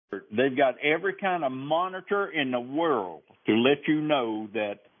They've got every kind of monitor in the world to let you know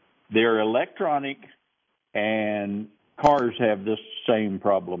that they're electronic, and cars have this same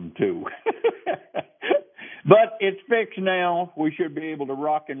problem too. But it's fixed now. We should be able to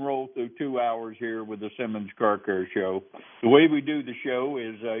rock and roll through 2 hours here with the Simmons Car Care Show. The way we do the show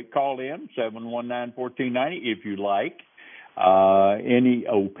is call in 719-1490 if you like. Any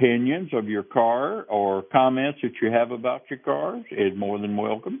opinions of your car or comments that you have about your cars is more than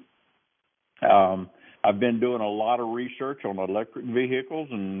welcome. I've been doing a lot of research on electric vehicles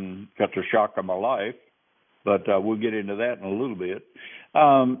and got the shock of my life, but we'll get into that in a little bit.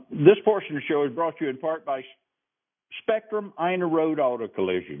 This portion of the show is brought to you in part by Spectrum Ina Road Auto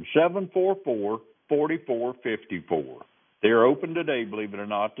Collision, 744-4454. They're open today, believe it or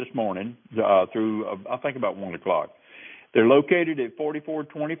not, this morning through, I think, about 1 o'clock. They're located at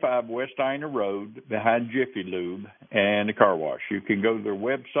 4425 West Ina Road behind Jiffy Lube and the car wash. You can go to their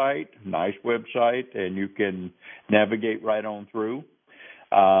website, nice website, and you can navigate right on through.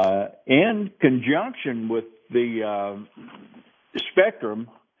 In conjunction with the Spectrum,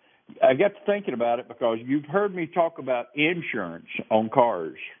 I got to thinking about it because you've heard me talk about insurance on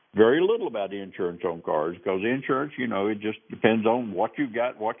cars. Very little about insurance on cars because insurance, it just depends on what you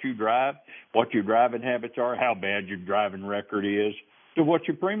got, what you drive, what your driving habits are, how bad your driving record is, to what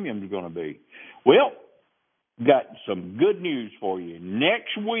your premium is going to be. Well, got some good news for you.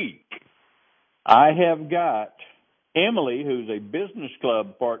 Next week, I have got Emily, who's a business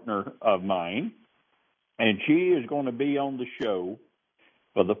club partner of mine, and she is going to be on the show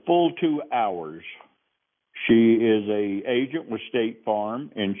for the full 2 hours. She is a agent with State Farm,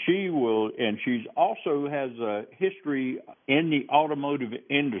 and she's also has a history in the automotive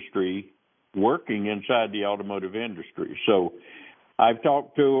industry, working inside the automotive industry. So I've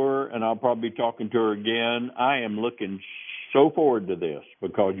talked to her, and I'll probably be talking to her again. I am looking so forward to this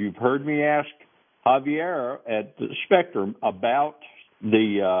because you've heard me ask Javier at the Spectrum about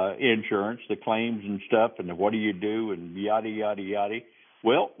the insurance, the claims and stuff, and what do you do, and yada, yada, yada.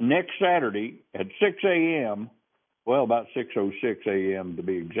 Well, next Saturday at 6 a.m., well, about 6:06 a.m. to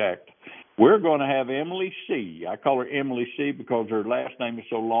be exact, we're going to have Emily C. I call her Emily C. because her last name is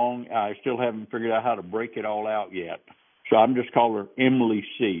so long, I still haven't figured out how to break it all out yet. So I'm just calling her Emily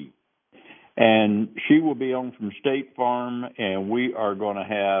C. And she will be on from State Farm, and we are going to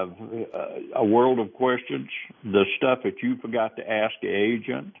have a world of questions, the stuff that you forgot to ask the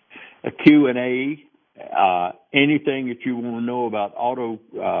agent, a Q&A, anything that you want to know about auto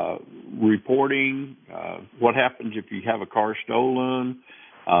reporting, what happens if you have a car stolen.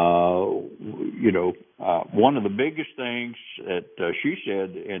 One of the biggest things that she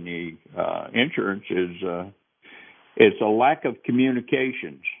said in the insurance is it's a lack of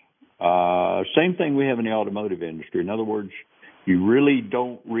communications. Same thing we have in the automotive industry. In other words, you really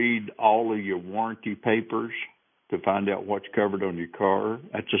don't read all of your warranty papers to find out what's covered on your car.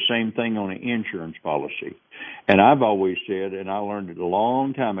 That's the same thing on an insurance policy. And I've always said, and I learned it a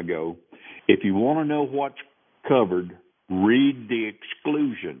long time ago, if you want to know what's covered, read the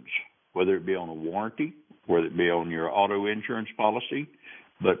exclusions, whether it be on a warranty, whether it be on your auto insurance policy,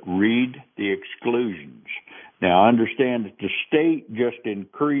 but read the exclusions. Now, I understand that the state just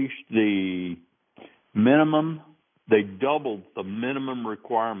increased the minimum. They doubled the minimum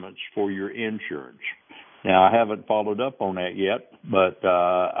requirements for your insurance. Now, I haven't followed up on that yet, but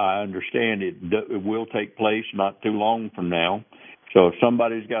I understand it will take place not too long from now. So if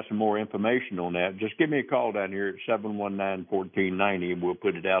somebody's got some more information on that, just give me a call down here at 719-1490, and we'll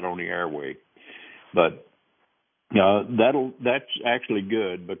put it out on the airway. But that's actually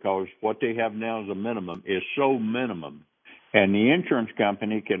good because what they have now as a minimum is so minimum. And the insurance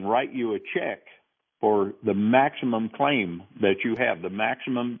company can write you a check for the maximum claim that you have, the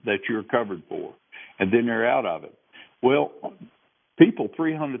maximum that you're covered for, and then they're out of it. Well, people,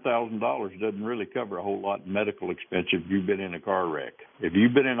 $300,000 doesn't really cover a whole lot in medical expense if you've been in a car wreck. If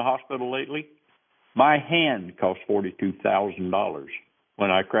you've been in a hospital lately, my hand cost $42,000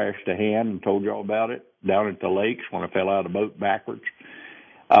 when I crashed a hand and told you all about it down at the lakes when I fell out of the boat backwards.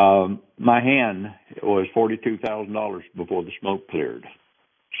 My hand was $42,000 before the smoke cleared.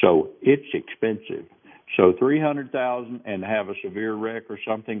 So it's expensive. So $300,000 and have a severe wreck or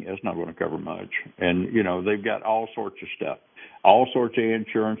something, it's not going to cover much. And, they've got all sorts of stuff, all sorts of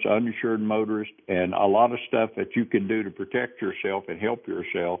insurance, uninsured motorist, and a lot of stuff that you can do to protect yourself and help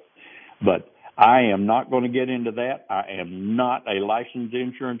yourself. But I am not going to get into that. I am not a licensed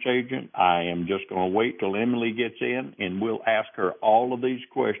insurance agent. I am just going to wait till Emily gets in, and we'll ask her all of these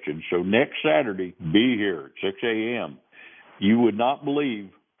questions. So next Saturday, be here at 6 a.m. You would not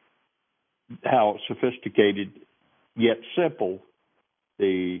believe how sophisticated yet simple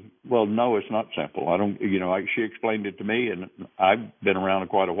no, it's not simple. I don't, she explained it to me, and I've been around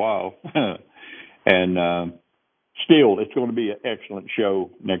quite a while. And still, it's going to be an excellent show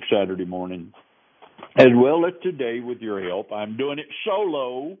next Saturday morning, as well as today with your help. I'm doing it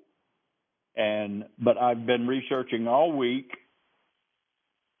solo, but I've been researching all week,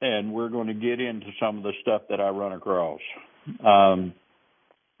 and we're going to get into some of the stuff that I run across.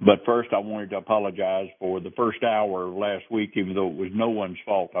 But first, I wanted to apologize for the first hour of last week, even though it was no one's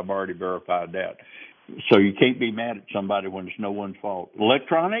fault. I've already verified that. So you can't be mad at somebody when it's no one's fault.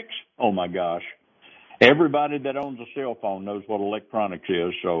 Electronics? Oh, my gosh. Everybody that owns a cell phone knows what electronics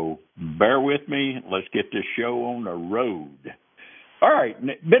is, so bear with me. Let's get this show on the road. All right,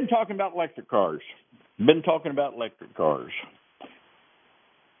 been talking about electric cars.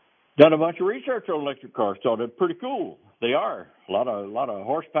 Done a bunch of research on electric cars. Thought they're pretty cool. They are a lot of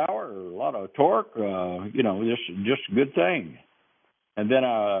horsepower, a lot of torque. Just a good thing. And then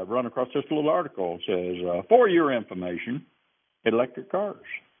I run across this little article. It says, for your information, electric cars.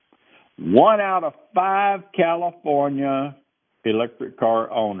 1 out of 5 California electric car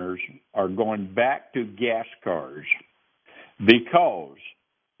owners are going back to gas cars because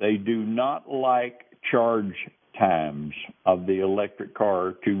they do not like charge times of the electric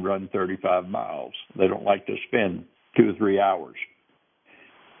car to run 35 miles. They don't like to spend 2 or 3 hours.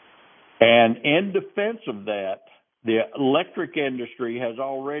 And in defense of that, the electric industry has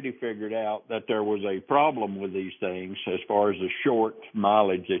already figured out that there was a problem with these things as far as the short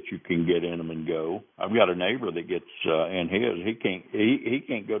mileage that you can get in them and go. I've got a neighbor that gets in his. He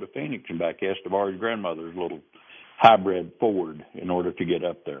can't go to Phoenix and back. He has to borrow his grandmother's little hybrid Ford in order to get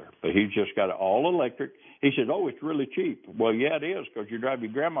up there. But he's just got it all electric. He said, "Oh, it's really cheap." Well, yeah, it is, because you drive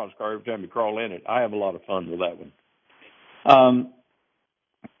your grandma's car every time you crawl in it. I have a lot of fun with that one.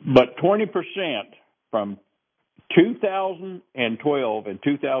 But 20% from 2012 and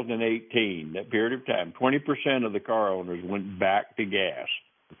 2018, that period of time, 20% of the car owners went back to gas.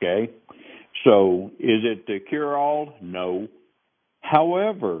 Okay? So is it the cure-all? No.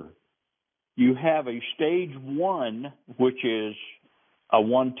 However, you have a stage 1, which is a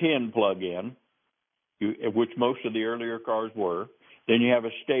 110 plug-in, which most of the earlier cars were. Then you have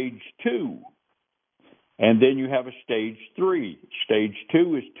a stage 2. And then you have a stage 3. Stage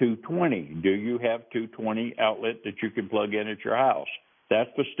 2 is 220. Do you have 220 outlet that you can plug in at your house? That's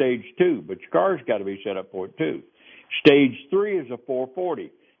for stage 2, but your car's got to be set up for it too. Stage 3 is a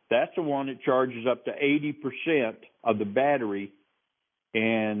 440. That's the one that charges up to 80% of the battery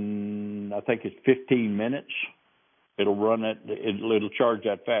in, I think it's 15 minutes. It'll run it. It'll charge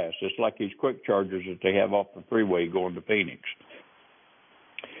that fast. It's like these quick chargers that they have off the freeway going to Phoenix.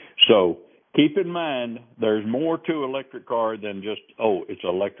 So keep in mind, there's more to electric car than just, it's an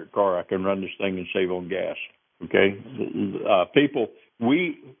electric car. I can run this thing and save on gas. Okay? People,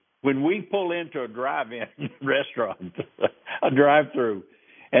 when we pull into a drive-in restaurant, a drive-through,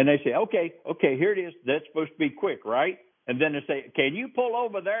 and they say, okay, here it is. That's supposed to be quick, right? And then they say, can you pull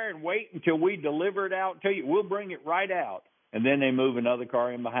over there and wait until we deliver it out to you? We'll bring it right out. And then they move another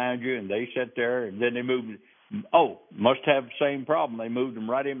car in behind you, and they sit there, and then they move. Must have the same problem. They moved them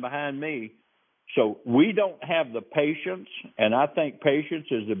right in behind me. So we don't have the patience, and I think patience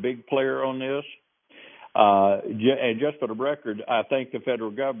is a big player on this. And just for the record, I think the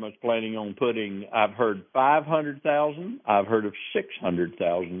federal government's planning on putting, I've heard 500,000, I've heard of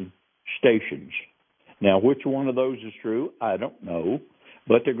 600,000 stations. Now, which one of those is true, I don't know,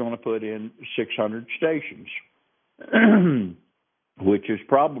 but they're going to put in 600 stations, which is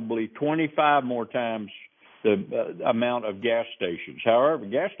probably 25 more times the amount of gas stations. However,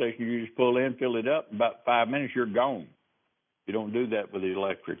 gas station, you just pull in, fill it up, in about 5 minutes, you're gone. You don't do that with the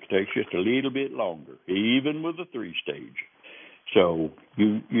electric. It takes just a little bit longer, even with a 3-stage. So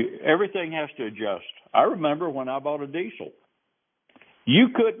everything has to adjust. I remember when I bought a diesel. You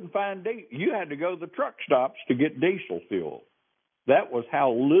couldn't find diesel. You had to go to the truck stops to get diesel fuel. That was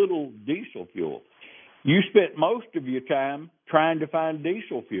how little diesel fuel. You spent most of your time trying to find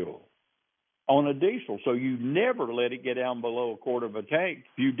diesel fuel on a diesel, so you never let it get down below a quarter of a tank.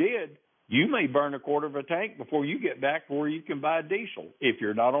 If you did, you may burn a quarter of a tank before you get back where you can buy diesel if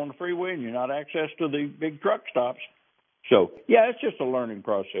you're not on the freeway and you're not access to the big truck stops. So, yeah, it's just a learning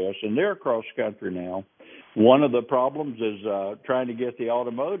process, and they're across the country now. One of the problems is trying to get the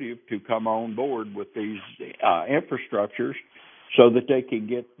automotive to come on board with these infrastructures so that they can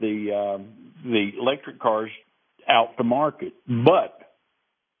get the electric cars out to market. But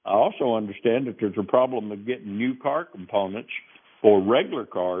I also understand that there's a problem with getting new car components for regular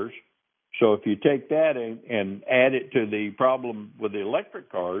cars. So if you take that and add it to the problem with the electric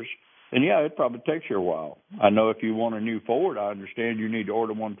cars, then yeah, it probably takes you a while. I know if you want a new Ford, I understand you need to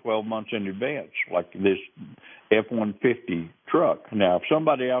order one 12 months in advance, like this F-150 truck. Now, if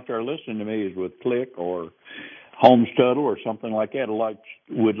somebody out there listening to me is with Click or Homes Tuttle or something like that,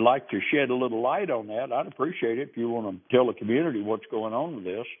 would like to shed a little light on that, I'd appreciate it if you want to tell the community what's going on with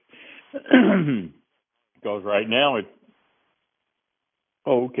this. Because right now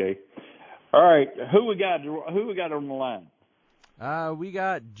okay. All right, who we got on the line? We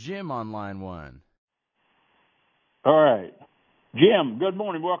got Jim on line one. All right. Jim, good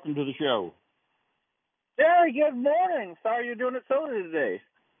morning. Welcome to the show. Jerry, good morning. Sorry you're doing it solo today.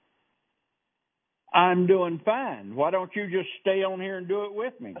 I'm doing fine. Why don't you just stay on here and do it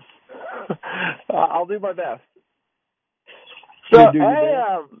with me? I'll do my best. So,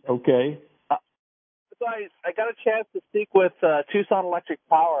 okay. So I got a chance to speak with Tucson Electric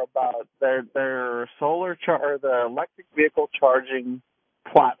Power about their the electric vehicle charging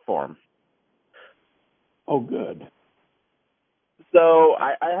platform. Oh, good. So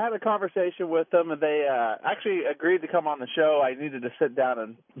I had a conversation with them, and they actually agreed to come on the show. I needed to sit down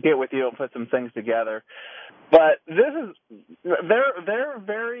and get with you and put some things together. But they're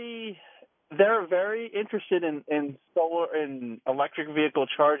very interested in solar and electric vehicle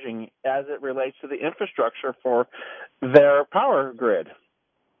charging as it relates to the infrastructure for their power grid.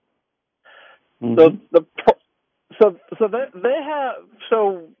 Mm-hmm. So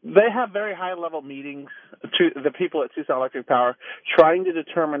they have very high level meetings to the people at Tucson Electric Power, trying to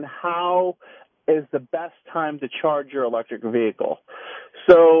determine how is the best time to charge your electric vehicle.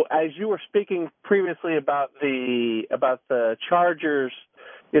 So as you were speaking previously about the chargers,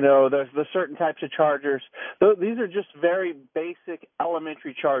 there's the certain types of chargers. These are just very basic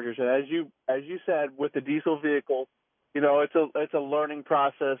elementary chargers, and as you said, with the diesel vehicles, it's a learning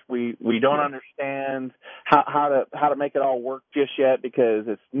process. We don't understand how to make it all work just yet because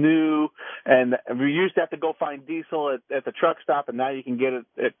it's new, and we used to have to go find diesel at the truck stop, and now you can get it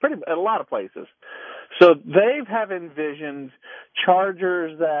at a lot of places. So they have envisioned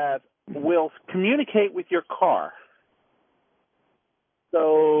chargers that will communicate with your car.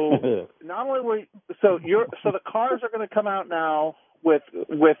 So not only so the cars are going to come out now with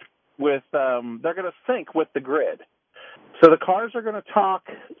they're going to sync with the grid. So the cars are going to talk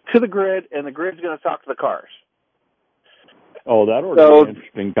to the grid, and the grid's going to talk to the cars. Oh, that ought to be an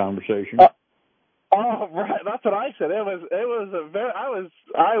interesting conversation. Right, that's what I said.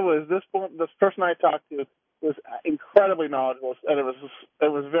 This person I talked to was incredibly knowledgeable, and it was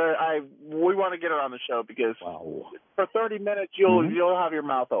very. We want to get her on the show because for 30 minutes you'll have your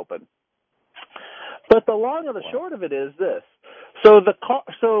mouth open. But the long and the short of it is this: so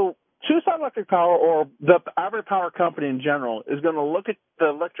Tucson Electric Power, or the average power company in general, is going to look at the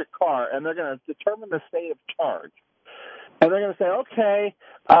electric car and they're going to determine the state of charge, and they're going to say, okay,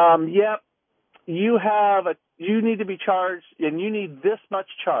 yep. You need to be charged, and you need this much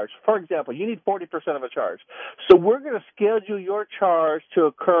charge. For example, you need 40% of a charge. So we're going to schedule your charge to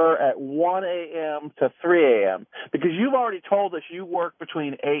occur at 1 a.m. to 3 a.m. because you've already told us you work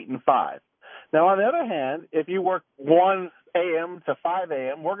between 8 and 5. Now, on the other hand, if you work 1 a.m. to 5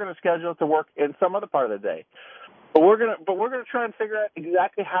 a.m., we're going to schedule it to work in some other part of the day. But we're going to try and figure out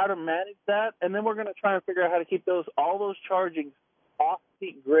exactly how to manage that, and then we're going to try and figure out how to keep all those chargings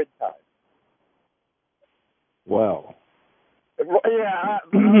off-peak grid time. Wow. Yeah,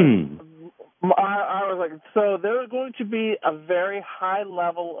 I was like, so there's going to be a very high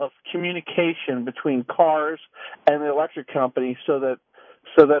level of communication between cars and the electric company so that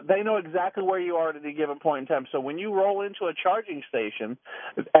they know exactly where you are at any given point in time. So when you roll into a charging station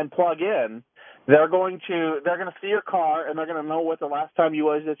and plug in, they're going to see your car, and they're going to know what the last time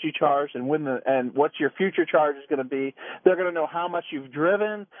was that you charged and and what your future charge is going to be. They're going to know how much you've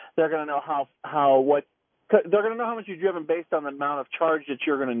driven. They're going to know they're going to know how much you've driven based on the amount of charge that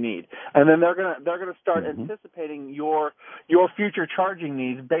you're going to need, and then they're going to start anticipating your future charging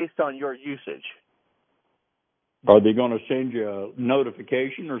needs based on your usage. Are they going to send you a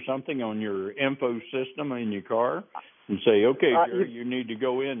notification or something on your info system in your car and say, "Okay, Jerry, you need to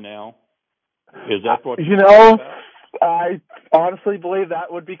go in now"? Is that what you're talking about? I honestly believe that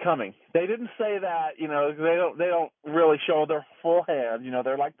would be coming. They didn't say that, they don't really show their full hand.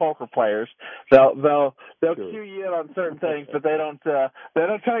 They're like poker players. They'll cue you in on certain things, but they don't tell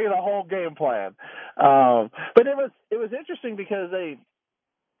you the whole game plan. But it was interesting because they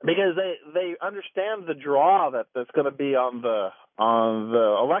understand the draw that's going to be on the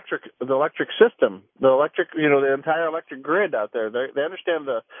electric system, the entire electric grid out there. They understand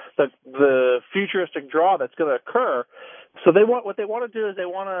the futuristic draw that's going to occur. So what they want to do is they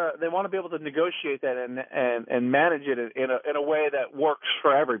want to be able to negotiate that and manage it in a way that works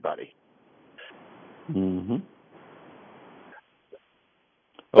for everybody. Mm-hmm.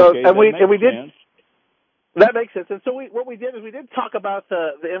 So, okay, and we did. Sense. That makes sense. And so what we did is we did talk about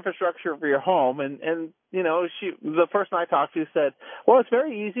the infrastructure for your home, and the person I talked to said, well, it's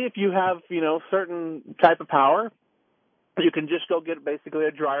very easy if you have certain type of power. You can just go get basically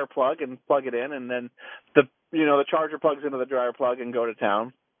a dryer plug and plug it in, and then the charger plugs into the dryer plug and go to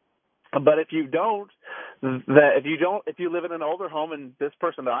town. But if you live in an older home, and this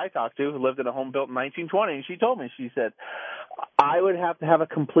person that I talked to lived in a home built in 1920, and she said, I would have to have a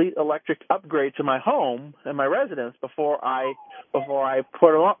complete electric upgrade to my home and my residence before I put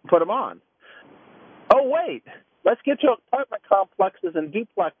them on. Oh wait, let's get to apartment complexes and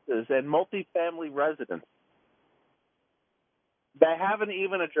duplexes and multifamily residences. They haven't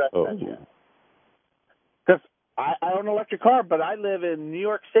even addressed that yet. Because I own an electric car, but I live in New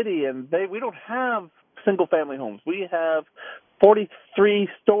York City, and we don't have single-family homes. We have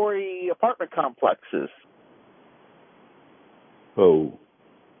 43-story apartment complexes. Oh.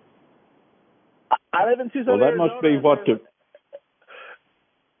 I live in Tucson, Well, that Arizona, must be what the...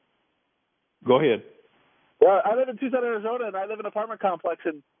 Go ahead. Well, I live in Tucson, Arizona, and I live in an apartment complex,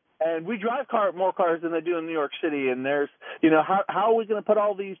 and we drive more cars than they do in New York City. And there's, how are we going to put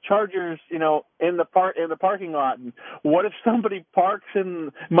all these chargers, in the parking lot? And what if somebody parks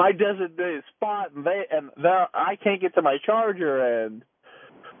in my designated spot and I can't get to my charger? And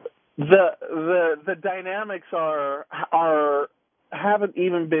the dynamics haven't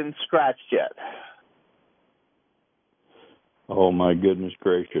even been scratched yet. Oh my goodness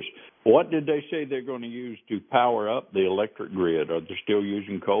gracious! What did they say they're going to use to power up the electric grid? Are they still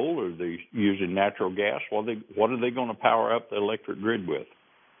using coal, or are they using natural gas? What are they going to power up the electric grid with?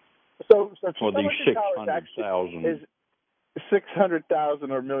 So for these 600,000 is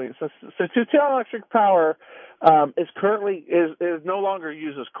 600,000 or million. So Tucson Electric Power is no longer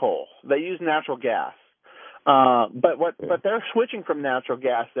uses coal. They use natural gas. But they're switching from natural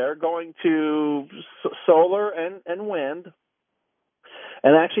gas. They're going to solar and wind.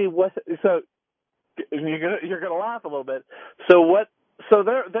 And actually, so you're gonna laugh a little bit. So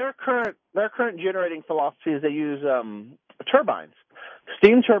their current generating philosophy is they use turbines,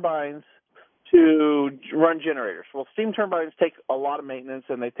 steam turbines, to run generators. Well, steam turbines take a lot of maintenance,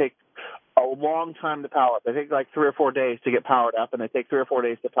 and they take a long time to power up. They take like 3 or 4 days to get powered up, and they take 3 or 4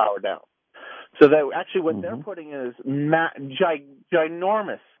 days to power down. So what they're putting in is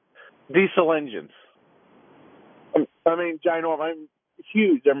ginormous diesel engines. I mean, ginormous.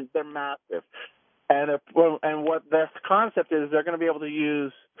 Huge. They're massive. And what their concept is, they're going to be able to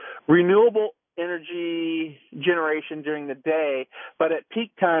use renewable energy generation during the day, but at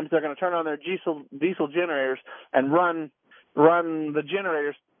peak times they're going to turn on their diesel generators and run the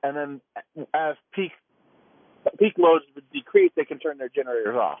generators, and then as peak loads decrease, they can turn their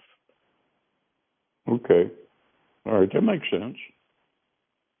generators off. Okay. All right, that makes sense.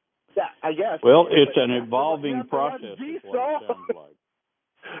 Yeah, I guess. Well, it's an evolving process, is what it sounds like.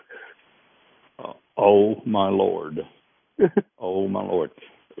 Oh, my Lord. Oh, my Lord.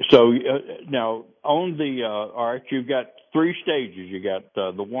 So now on the all right, you've got 3 stages. You got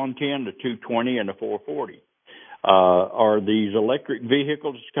the 110, the 220, and the 440. Are these electric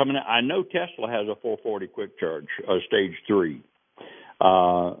vehicles coming out? I know Tesla has a 440 quick charge, stage 3.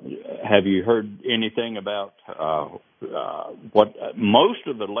 Have you heard anything about what most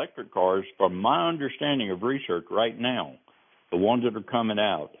of the electric cars, from my understanding of research right now, the ones that are coming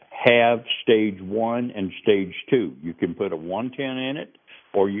out have stage 1 and stage 2. You can put a 110 in it,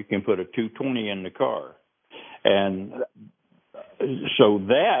 or you can put a 220 in the car. And so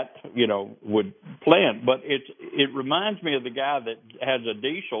that, would plant. But it reminds me of the guy that has a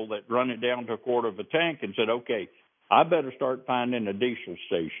diesel that run it down to a quarter of a tank and said, okay, I better start finding a diesel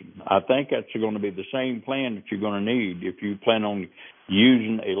station. I think that's going to be the same plan that you're going to need if you plan on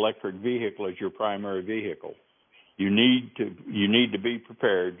using an electric vehicle as your primary vehicle. You need to be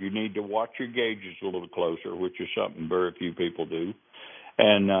prepared. You need to watch your gauges a little closer, which is something very few people do.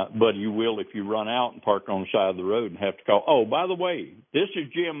 And but you will if you run out and park on the side of the road and have to call. Oh, by the way, this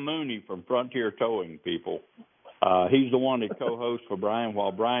is Jim Mooney from Frontier Towing, people. He's the one that co-hosts for Brian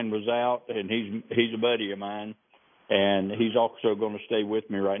while Brian was out, and he's a buddy of mine, and he's also going to stay with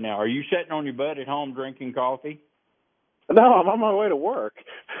me right now. Are you sitting on your butt at home drinking coffee? No, I'm on my way to work.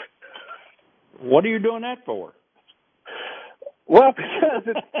 What are you doing that for? Well, because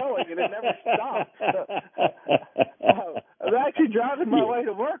it's towing and it never stops. I'm actually driving my way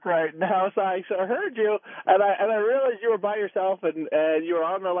to work right now, so I heard you, and I realized you were by yourself, and you were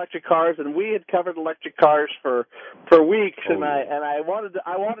on the electric cars, and we had covered electric cars for weeks, and I wanted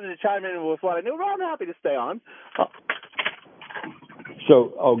to chime in with what I knew. But I'm happy to stay on.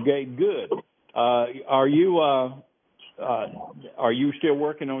 So okay, good. Are you still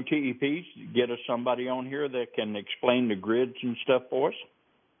working on TEPs? Get us somebody on here that can explain the grids and stuff for us?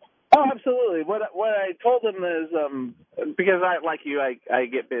 Oh, absolutely. What I told them is because I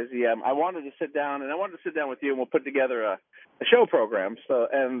get busy. I wanted to sit down with you, and we'll put together a show program so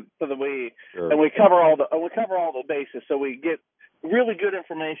that we cover all the bases, so we get really good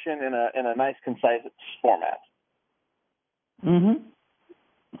information in a nice, concise format. Mhm.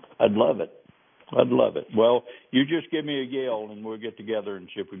 I'd love it. Well, you just give me a yell, and we'll get together and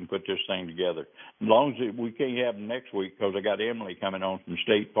see if we can put this thing together. As long as we can't have them next week, because I got Emily coming on from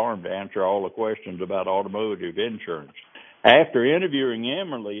State Farm to answer all the questions about automotive insurance. After interviewing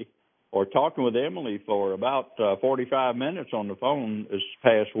Emily or talking with Emily for about 45 minutes on the phone this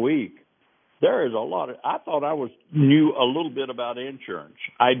past week, there is a lot of. I thought I knew a little bit about insurance.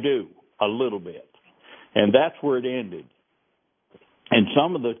 I do a little bit, and that's where it ended. And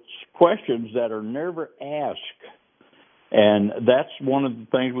some of the questions that are never asked, and that's one of the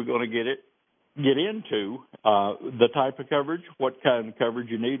things we're going to get into, the type of coverage, what kind of coverage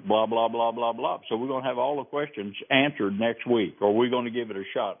you need, blah, blah, blah, blah, blah. So we're going to have all the questions answered next week, or we're going to give it a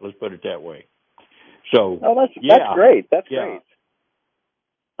shot. Let's put it that way. So, that's great. That's great.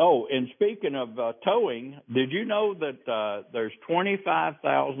 Oh, and speaking of towing, did you know that there's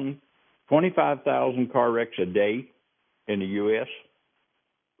 25,000 car wrecks a day in the U.S.?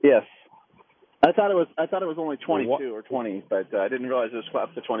 Yes, I thought it was only 22 or 20, but I didn't realize it was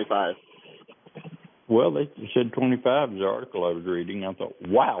up to 25. Well, they said 25 is the article I was reading. I thought,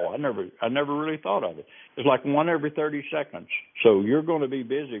 wow, I never really thought of it. It's like one every 30 seconds. So you're going to be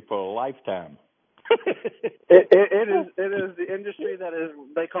busy for a lifetime. It is the industry that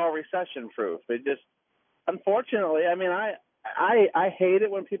they call recession proof. It just, unfortunately, I mean, I hate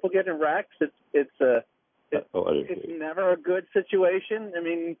it when people get in wrecks. It's never a good situation. I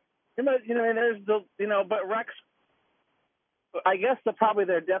mean, but wrecks, I guess probably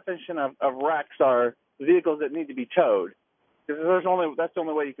their definition of wrecks are vehicles that need to be towed, because that's the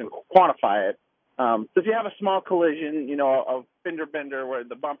only way you can quantify it. So if you have a small collision, a fender bender where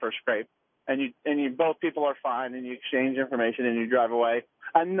the bumper scrape, and you both people are fine, and you exchange information and you drive away.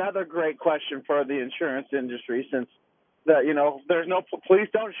 Another great question for the insurance industry, since there's no police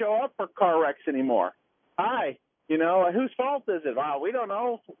don't show up for car wrecks anymore. Hi. Whose fault is it? Wow, we don't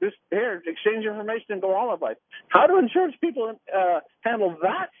know. Just here, exchange information and go on with life. How do insurance people handle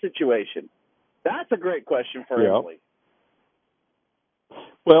that situation? That's a great question for Emily.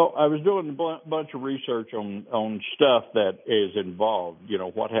 Well, I was doing a bunch of research on stuff that is involved.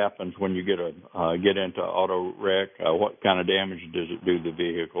 What happens when you get into auto wreck? What kind of damage does it do to the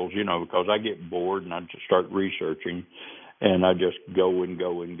vehicles? Because I get bored and I just start researching, and I just go and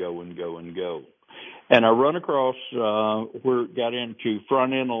go and go and go and go. And I run across where it got into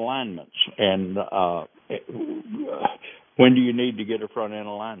front end alignments, and when do you need to get a front end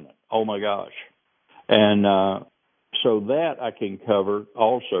alignment? Oh my gosh! And so that I can cover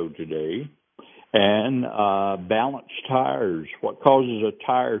also today, and balanced tires. What causes a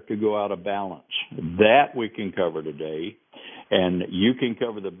tire to go out of balance? That we can cover today. And you can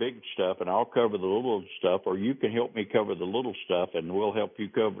cover the big stuff, and I'll cover the little stuff, or you can help me cover the little stuff, and we'll help you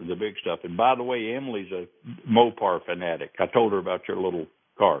cover the big stuff. And by the way, Emily's a Mopar fanatic. I told her about your little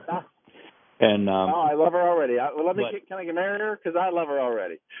car. And I love her already. Can I get married her? Because I love her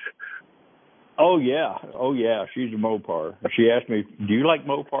already. Oh yeah. She's a Mopar. She asked me, "Do you like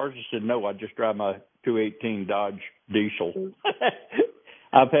Mopars?" I said, "No, I just drive my 218 Dodge diesel."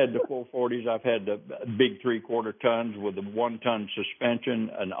 I've had the 440s. I've had the big 3/4 tons with the 1-ton suspension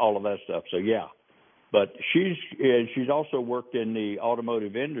and all of that stuff. So yeah, but she's also worked in the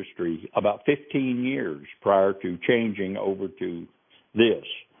automotive industry about 15 years prior to changing over to this,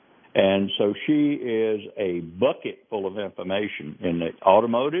 and so she is a bucket full of information in the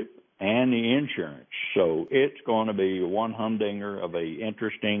automotive and the insurance. So it's going to be one humdinger of a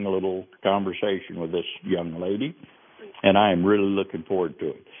interesting little conversation with this young lady. And I am really looking forward to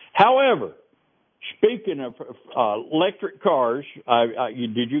it. However, speaking of electric cars,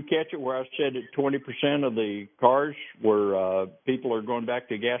 did you catch it where I said that 20% of the cars were people are going back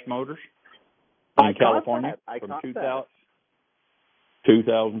to gas motors in California from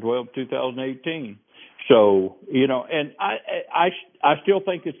 2012, 2018. So, and I still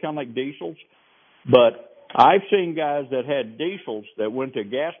think it's kind of like diesels, but I've seen guys that had diesels that went to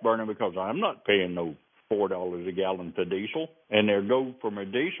gas burning because I'm not paying no $4 a gallon for diesel, and they go from a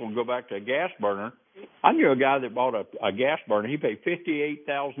diesel and go back to a gas burner. I knew a guy that bought a gas burner. He paid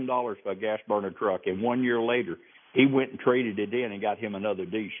 $58,000 for a gas burner truck, and 1 year later he went and traded it in and got him another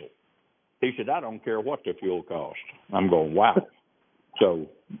diesel. He said, "I don't care what the fuel cost." I'm going, wow. So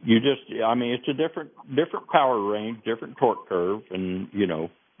it's a different power range, different torque curve, and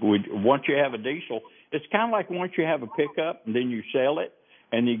once you have a diesel, it's kind of like once you have a pickup and then you sell it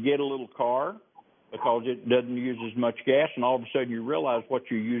and you get a little car because it doesn't use as much gas, and all of a sudden you realize what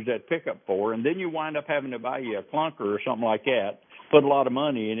you use that pickup for, and then you wind up having to buy you a clunker or something like that, put a lot of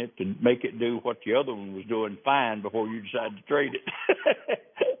money in it to make it do what the other one was doing fine before you decide to trade it.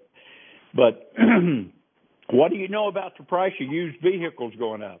 But what do you know about the price of used vehicles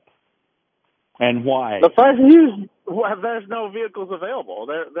going up, and why? The price of used, there's no vehicles available.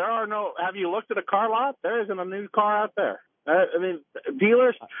 There are no. Have you looked at a car lot? There isn't a new car out there.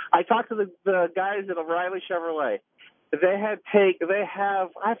 Dealers. I talked to the guys at O'Reilly Chevrolet. They have.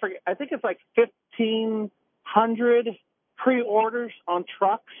 I forget. I think it's like 1,500 pre-orders on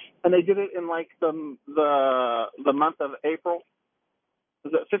trucks, and they did it in like the month of April.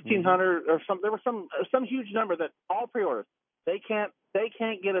 Was it 1,500 or something? There was some huge number that all pre-orders. They can't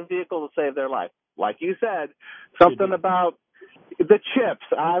get a vehicle to save their life. Like you said, something about the chips.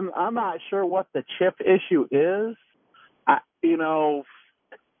 I'm not sure what the chip issue is.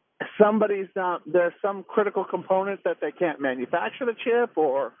 There's some critical component that they can't manufacture the chip,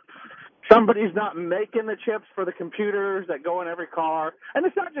 or somebody's not making the chips for the computers that go in every car. And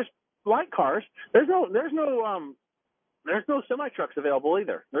it's not just light cars. There's no semi trucks available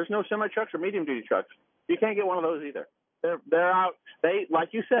either. There's no semi trucks or medium duty trucks. You can't get one of those either. They're out. They, like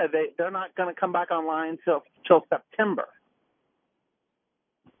you said, they're not going to come back online till September.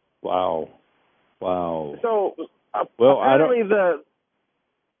 Wow. So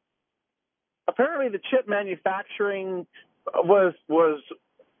apparently the chip manufacturing was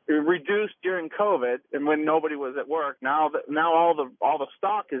reduced during COVID and when nobody was at work. Now all the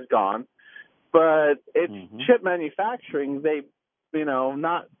stock is gone, but it's chip manufacturing. They,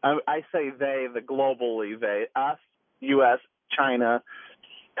 I say they, the globally they, us, U.S., China,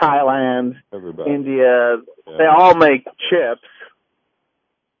 Thailand, everybody. India, they all make chips.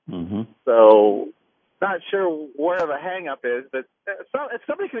 So, not sure where the hang-up is, but if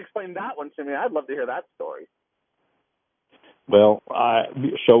somebody can explain that one to me, I'd love to hear that story. Well,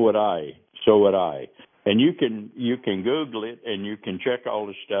 so would I. And you can Google it, and you can check all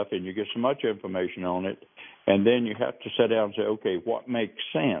this stuff, and you get so much information on it, and then you have to sit down and say, okay, what makes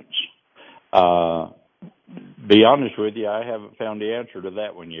sense? Be honest with you, I haven't found the answer to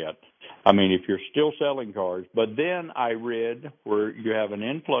that one yet. I mean, if you're still selling cars, but then I read where you have an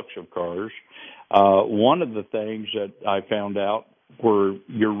influx of cars. One of the things that I found out were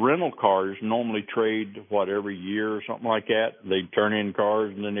your rental cars normally trade, every year or something like that. They turn in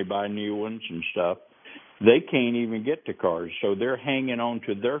cars and then they buy new ones and stuff. They can't even get to cars, so they're hanging on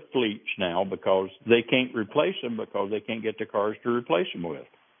to their fleets now because they can't replace them because they can't get the cars to replace them with.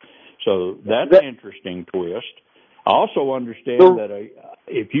 So that's an interesting twist. I also understand that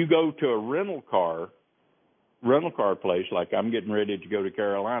if you go to a rental car place, like I'm getting ready to go to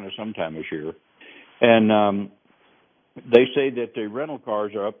Carolina sometime this year, and they say that the rental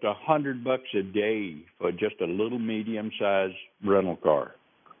cars are up to $100 a day for just a little medium-sized rental car.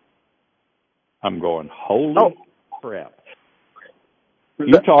 I'm going, holy crap!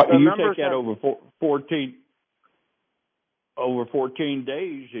 You take that over 14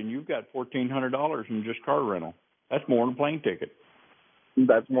 days, and you've got $1,400 in just car rental. That's more than a plane ticket.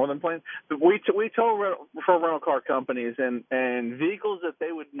 That's more than plane. We told for rental car companies and vehicles that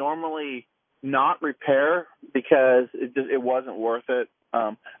they would normally not repair because it wasn't worth it.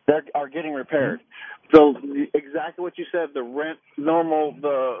 They are getting repaired. So exactly what you said. The normal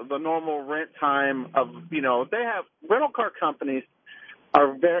rent time of they have rental car companies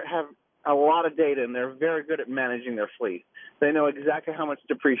have a lot of data, and they're very good at managing their fleet. They know exactly how much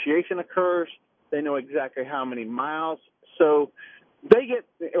depreciation occurs. They know exactly how many miles. So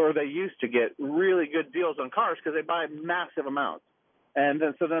they used to get really good deals on cars because they buy massive amounts. And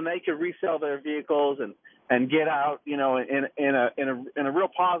then they could resell their vehicles and get out, in a real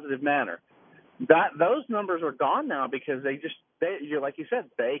positive manner. Those numbers are gone now because you're like you said,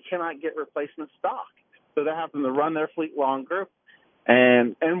 they cannot get replacement stock. So they're having to run their fleet longer.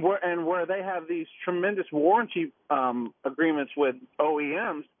 And where they have these tremendous warranty agreements with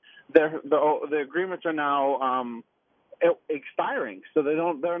OEMs, the agreements are now expiring, so they're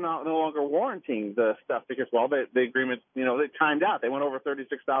no longer warranting the stuff because the agreement, they timed out. They went over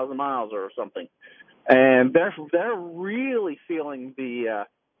 36,000 miles or something, and they're really feeling the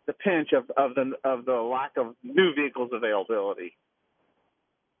pinch of the lack of new vehicles availability.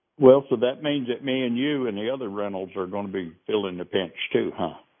 Well, so that means that me and you and the other rentals are going to be feeling the pinch too,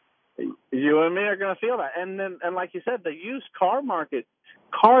 huh? You and me are going to feel that, and like you said, the used car market,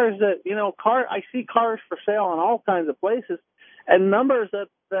 cars that I see cars for sale in all kinds of places, and numbers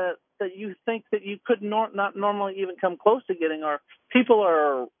that you think that you could not normally even come close to getting.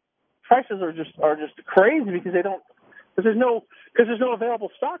 Prices are just crazy because there's no available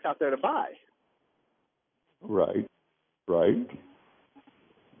stock out there to buy. Right.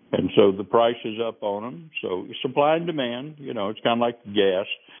 And so the price is up on them. So supply and demand, it's kind of like gas.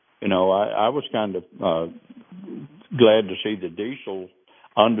 I was kind of glad to see the diesel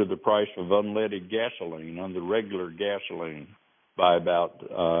under the price of unleaded gasoline, under regular gasoline, by about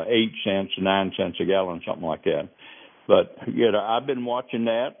 8 cents, 9 cents a gallon, something like that. But, I've been watching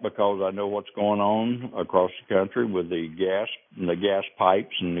that because I know what's going on across the country with the gas and the gas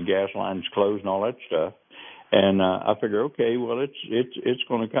pipes and the gas lines closed and all that stuff. And I figure, okay, well, it's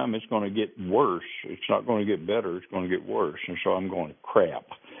going to come. It's going to get worse. It's not going to get better. It's going to get worse. And so I'm going, crap.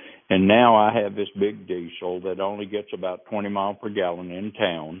 And now I have this big diesel that only gets about 20 miles per gallon in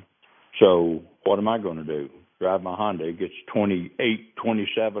town. So what am I going to do? Drive my Honda. It gets 28,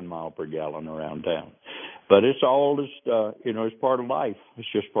 27 miles per gallon around town. But it's all just, it's part of life.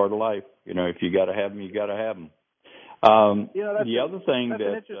 It's just part of life. If you got to have them, you got to have them. The other thing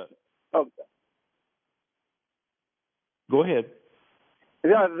that... Go ahead.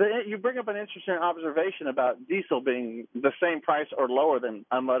 Yeah, you bring up an interesting observation about diesel being the same price or lower than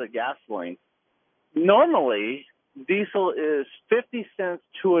unleaded gasoline. Normally, diesel is 50 cents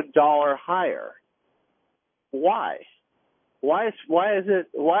to $1 higher. Why? Why is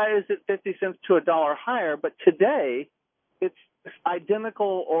it 50 cents to $1 higher? But today, it's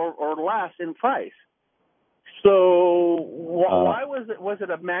identical or less in price. So why was it? Was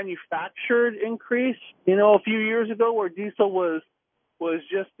it a manufactured increase? A few years ago, where diesel was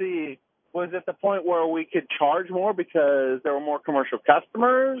at the point where we could charge more because there were more commercial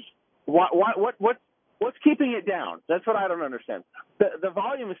customers? What's keeping it down? That's what I don't understand. The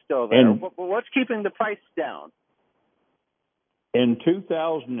volume is still there, but what's keeping the price down? In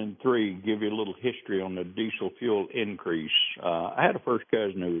 2003, give you a little history on the diesel fuel increase. I had a first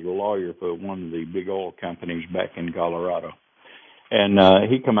cousin who was a lawyer for one of the big oil companies back in Colorado. And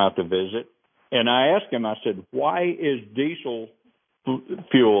he come out to visit. And I asked him, I said, why is diesel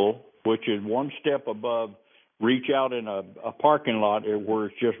fuel, which is one step above reach out in a parking lot where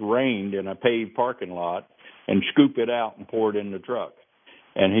it's just rained in a paved parking lot and scoop it out and pour it in the truck?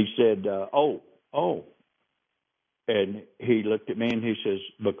 And he said, oh. And he looked at me and he says,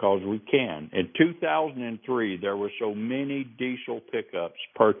 because we can. In 2003, there were so many diesel pickups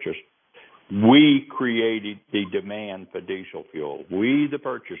purchased. We created the demand for diesel fuel. We, the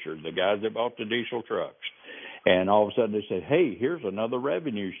purchasers, the guys that bought the diesel trucks. And all of a sudden they said, hey, here's another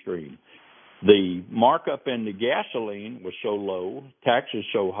revenue stream. The markup in the gasoline was so low, taxes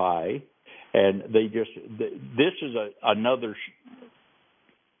so high, and this is another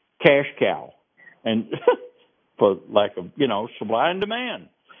cash cow. And for lack of, supply and demand.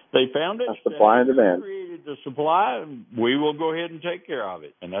 They found it. Supply and demand. Created the supply, and we will go ahead and take care of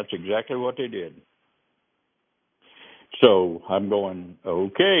it. And that's exactly what they did. So I'm going,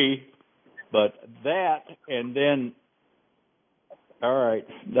 okay. But that, and then, all right.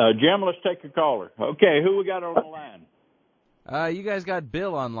 Jim, let's take a caller. Okay, who we got on the line? You guys got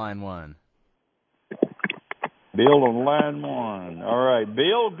Bill on line one. Bill on line one. All right.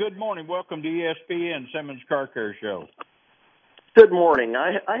 Bill, good morning. Welcome to ESPN Simmons Car Care Show. Good morning.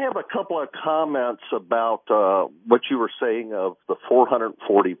 I have a couple of comments about what you were saying of the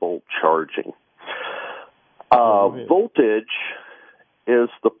 440-volt charging. Voltage is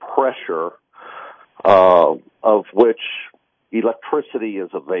the pressure of which electricity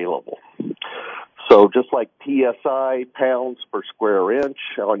is available. So just like PSI, pounds per square inch,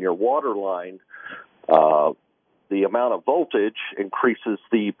 on your water line, the amount of voltage increases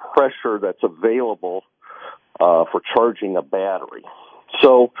the pressure that's available for charging a battery.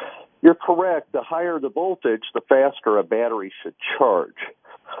 So you're correct. The higher the voltage, the faster a battery should charge.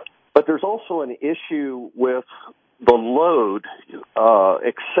 But there's also an issue with the load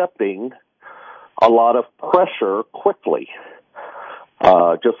accepting a lot of pressure quickly.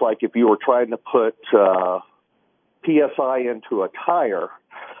 Just like if you were trying to put PSI into a tire,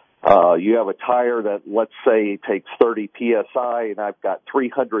 You have a tire that, let's say, takes 30 PSI, and I've got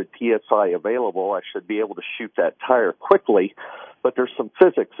 300 PSI available. I should be able to shoot that tire quickly, but there's some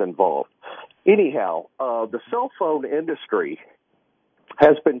physics involved. Anyhow, the cell phone industry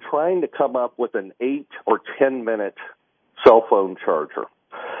has been trying to come up with an 8 or 10-minute cell phone charger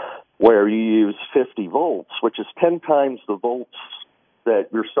where you use 50 volts, which is 10 times the volts that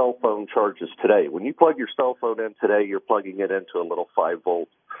your cell phone charges today. When you plug your cell phone in today, you're plugging it into a little 5-volt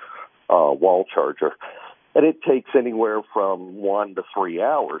wall charger. And it takes anywhere from 1 to 3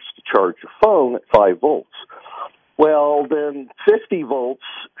 hours to charge your phone at 5 volts. Well, then 50 volts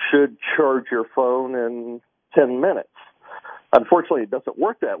should charge your phone in 10 minutes. Unfortunately, it doesn't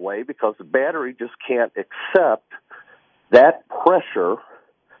work that way because the battery just can't accept that pressure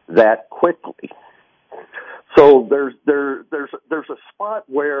that quickly. So there's a spot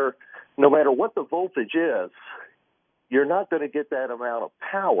where no matter what the voltage is, you're not going to get that amount of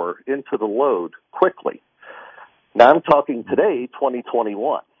power into the load quickly. Now I'm talking today,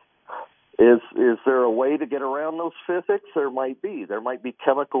 2021. Is there a way to get around those physics? There might be. There might be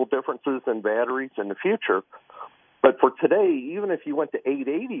chemical differences in batteries in the future. But for today, even if you went to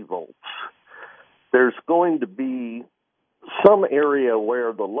 880 volts, there's going to be some area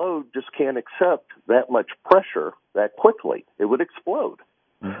where the load just can't accept that much pressure that quickly. It would explode.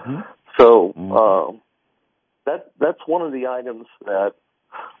 Mm-hmm. So that's one of the items that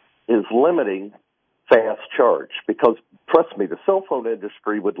is limiting fast charge, because trust me, the cell phone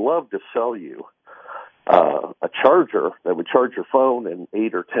industry would love to sell you a charger that would charge your phone in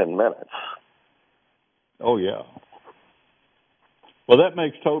 8 or 10 minutes. Oh, yeah. Well, that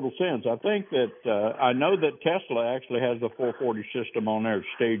makes total sense. I think that I know that Tesla actually has the 440 system on there,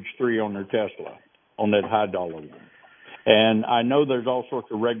 stage 3 on their Tesla, on that high dollar one. And I know there's all sorts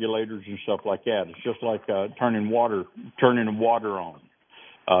of regulators and stuff like that. It's just like turning water on.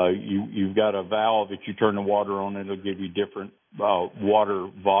 You've got a valve that you turn the water on, and it'll give you different water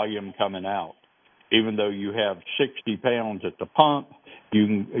volume coming out. Even though you have 60 pounds at the pump,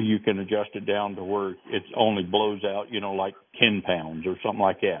 you can adjust it down to where it only blows out, like 10 pounds or something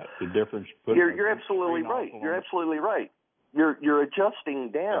like that. The difference. You're absolutely right. You're absolutely right. You're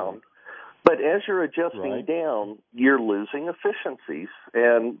adjusting down, but as you're adjusting down, you're losing efficiencies,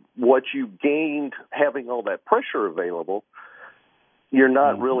 and what you gained having all that pressure available, you're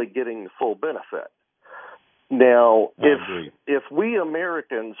not really getting the full benefit. Now, if we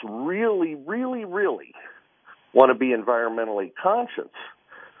Americans really, really, really want to be environmentally conscious,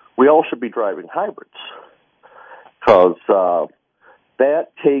 we all should be driving hybrids, because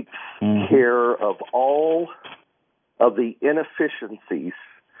that takes care of all of the inefficiencies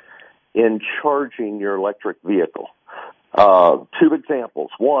in charging your electric vehicle. 2 examples.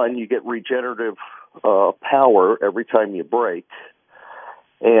 One, you get regenerative power every time you brake.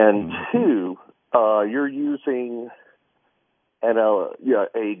 And 2, you're using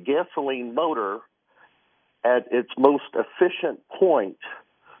a gasoline motor at its most efficient point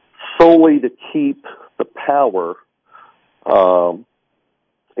solely to keep the power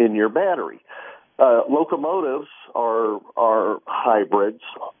in your battery. Locomotives are hybrids.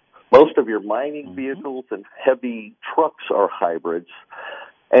 Most of your mining vehicles and heavy trucks are hybrids,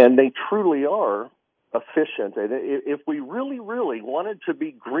 and they truly are efficient. And if we really, really wanted to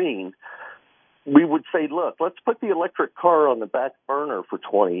be green, we would say, look, let's put the electric car on the back burner for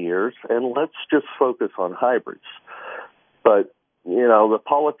 20 years, and let's just focus on hybrids. But, the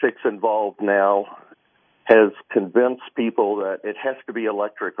politics involved now has convinced people that it has to be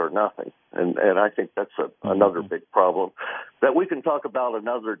electric or nothing. And I think that's another big problem that we can talk about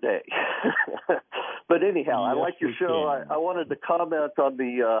another day. But anyhow, I like your show. I wanted to comment on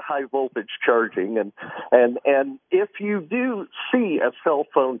the high voltage charging. And if you do see a cell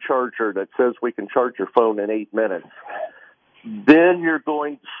phone charger that says we can charge your phone in 8 minutes, then you're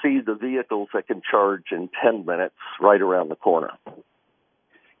going to see the vehicles that can charge in 10 minutes right around the corner.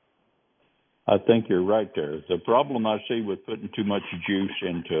 I think you're right there. The problem I see with putting too much juice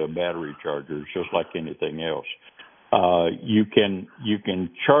into a battery charger is just like anything else. You can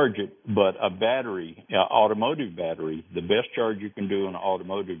charge it, but a battery, automotive battery, the best charge you can do on an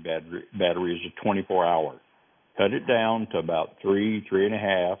automotive battery is a 24-hour. Cut it down to about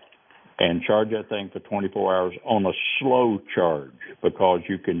 3.5, and charge that thing for 24 hours on a slow charge, because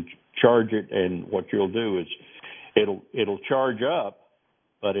you can charge it, and what you'll do is it'll charge up,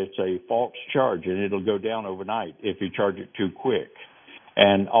 but it's a false charge, and it'll go down overnight if you charge it too quick.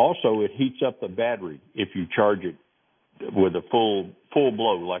 And also, it heats up the battery if you charge it with a full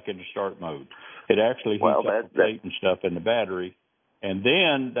blow, like in the start mode. It actually heats up the plate and stuff in the battery, and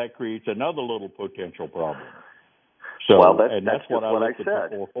then that creates another little potential problem. So, well, that's what I looked at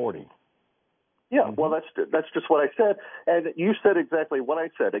the 440. Yeah, well, that's just what I said. And you said exactly what I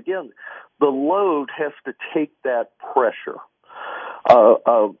said. Again, the load has to take that pressure.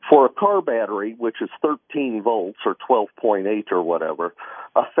 For a car battery, which is 13 volts or 12.8 or whatever,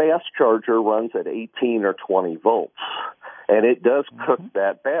 a fast charger runs at 18 or 20 volts. And it does cook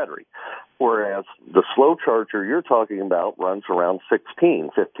that battery. Whereas the slow charger you're talking about runs around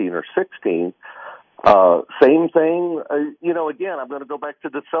 15 or 16. Same thing, again, I'm going to go back to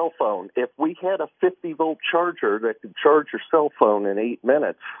the cell phone. If we had a 50-volt charger that could charge your cell phone in 8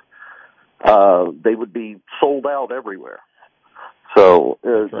 minutes, they would be sold out everywhere. So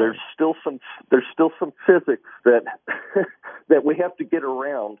right. there's still some physics that that we have to get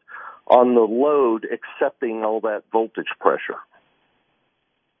around on the load accepting all that voltage pressure.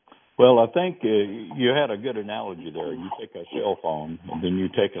 Well, I think you had a good analogy there. You take a cell phone, and then you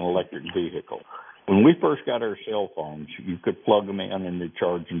take an electric vehicle. When we first got our cell phones, you could plug them in and they'd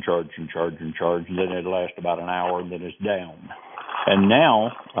charge, and then it'd last about an hour, and then it's down. And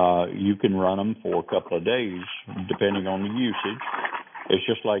now you can run them for a couple of days, depending on the usage. It's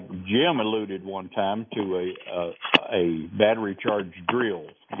just like Jim alluded one time to a battery-charged drill.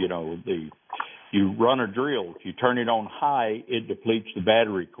 You run a drill. If you turn it on high, it depletes the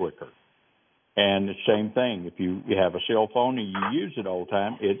battery quicker. And the same thing, if you have a cell phone and you use it all the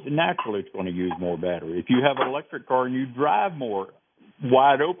time, naturally it's going to use more battery. If you have an electric car and you drive more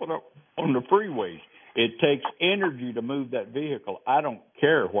wide open on the freeways, it takes energy to move that vehicle. I don't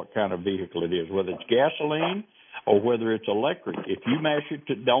care what kind of vehicle it is, whether it's gasoline or whether it's electric. If you mash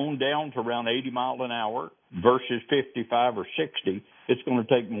it down to around 80 miles an hour versus 55 or 60, it's going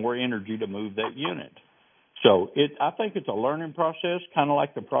to take more energy to move that unit. So I think it's a learning process, kind of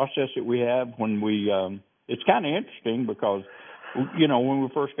like the process that we have when we. It's kind of interesting because, when we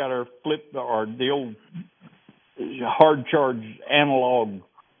first got our the old hard charge analog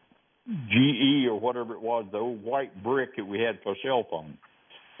GE or whatever it was, the old white brick that we had for a cell phone,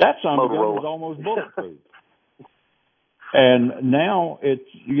 that son of a gun was almost bulletproof. And now it's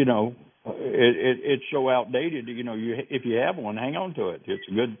it's so outdated. If you have one, hang on to it.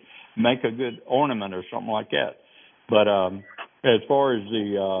 Make a good ornament or something like that. But as far as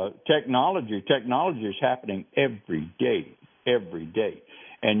the technology is happening every day.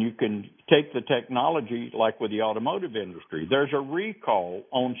 And you can take the technology like with the automotive industry. There's a recall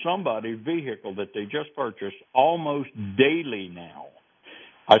on somebody's vehicle that they just purchased almost daily now.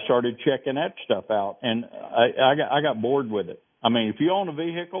 I started checking that stuff out, and I got bored with it. I mean, if you own a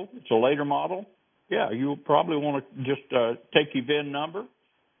vehicle, it's a later model, yeah, you probably want to just take your VIN number,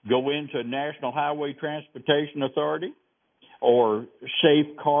 go into National Highway Transportation Authority or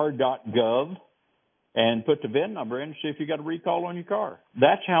safecar.gov and put the VIN number in and see if you got a recall on your car.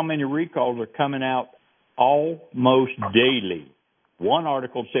 That's how many recalls are coming out almost daily. One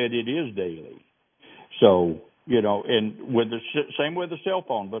article said it is daily. So, and same with the cell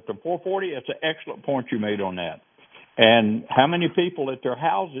phone. But the 440, it's an excellent point you made on that. And how many people at their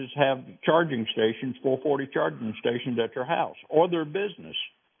houses have charging stations, 440 charging stations at their house or their business?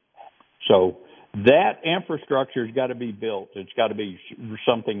 So that infrastructure has got to be built. It's got to be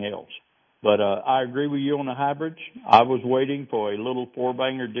something else. But I agree with you on the hybrids. I was waiting for a little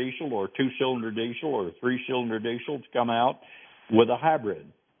four-banger diesel or a two-cylinder diesel or a three-cylinder diesel to come out with a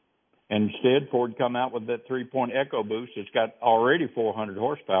hybrid. Instead, Ford come out with that 3-point EcoBoost. It's got already 400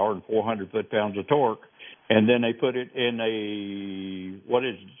 horsepower and 400 foot-pounds of torque. And then they put it in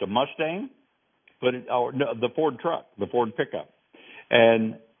the Mustang? The Ford truck, the Ford pickup.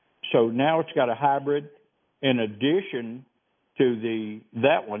 And so now it's got a hybrid in addition to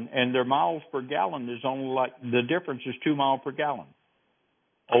that one, and their miles per gallon is only the difference is 2 miles per gallon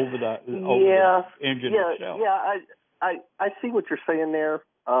over the engine itself. Yeah, I see what you're saying there.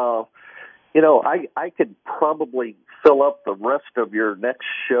 I could probably fill up the rest of your next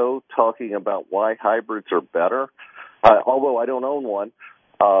show talking about why hybrids are better, although I don't own one.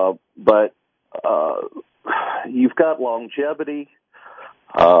 But you've got longevity.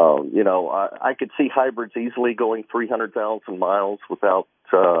 I could see hybrids easily going 300,000 miles without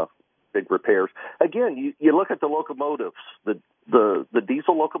big repairs. Again, you look at the locomotives, the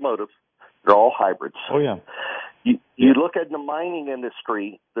diesel locomotives, they're all hybrids. Oh, yeah. You look at the mining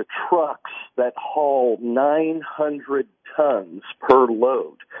industry, the trucks that haul 900 tons per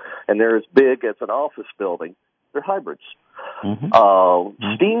load, and they're as big as an office building, they're hybrids.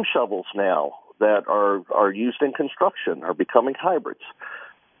 Mm-hmm. Steam shovels now that are used in construction are becoming hybrids.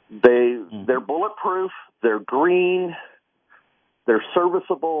 They're bulletproof, they're green, they're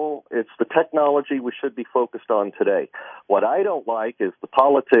serviceable. It's the technology we should be focused on today. What I don't like is the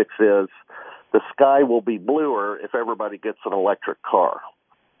politics is the sky will be bluer if everybody gets an electric car.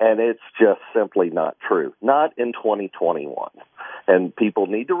 And it's just simply not true. Not in 2021. And people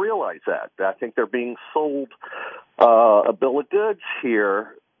need to realize that. I think they're being sold a bill of goods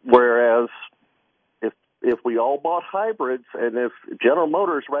here, whereas if we all bought hybrids, and if General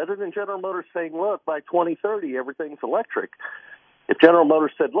Motors, rather than General Motors saying, look, by 2030, everything's electric, if General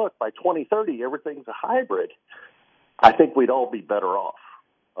Motors said, look, by 2030, everything's a hybrid, I think we'd all be better off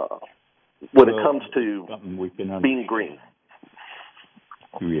when it comes to being green.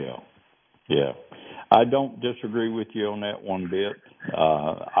 Yeah. I don't disagree with you on that one bit.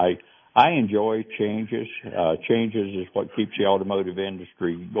 I enjoy changes. Changes is what keeps the automotive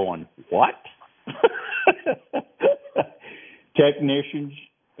industry going. What? Technicians,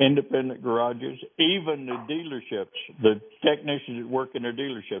 independent garages, even the dealerships, the technicians that work in their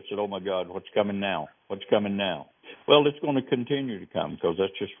dealerships said, oh, my God, what's coming now? What's coming now? Well, it's going to continue to come because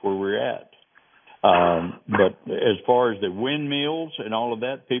that's just where we're at. But as far as the windmills and all of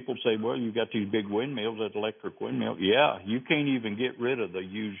that, people say, well, you've got these big windmills, that electric windmill. Yeah, you can't even get rid of the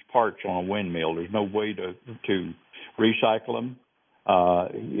used parts on a windmill. There's no way to recycle them.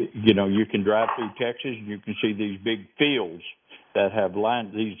 You can drive through Texas and you can see these big fields that have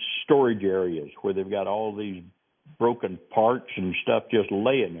these storage areas where they've got all these broken parts and stuff just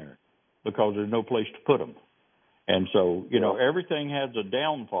laying there because there's no place to put them. And so, everything has a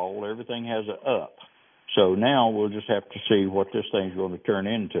downfall, everything has an up. So now we'll just have to see what this thing's going to turn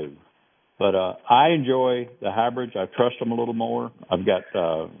into. But I enjoy the hybrids. I trust them a little more. I've got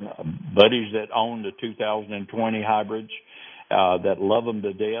buddies that own the 2020 hybrids that love them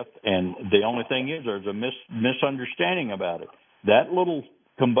to death. And the only thing is there's a misunderstanding about it. That little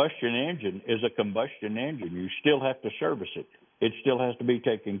combustion engine is a combustion engine. You still have to service it. It still has to be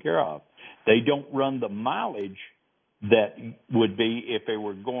taken care of. They don't run the mileage that would be if they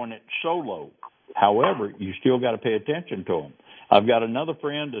were going it solo. However, you still got to pay attention to them. I've got another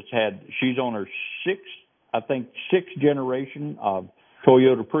friend she's on her sixth generation of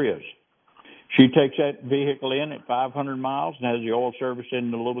Toyota Prius. She takes that vehicle in at 500 miles and has the oil service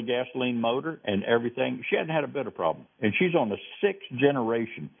in the little gasoline motor and everything. She hasn't had a bit of problem. And she's on the sixth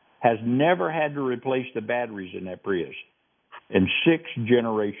generation, has never had to replace the batteries in that Prius. In 6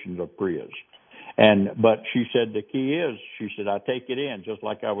 generations of Prius. But she said the key is, she said, I take it in just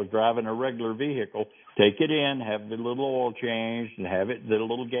like I was driving a regular vehicle, take it in, have the little oil changed and have the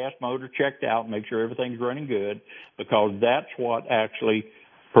little gas motor checked out, make sure everything's running good, because that's what actually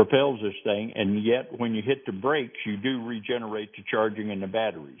propels this thing. And yet when you hit the brakes, you do regenerate the charging in the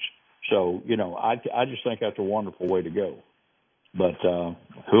batteries. So, I just think that's a wonderful way to go. But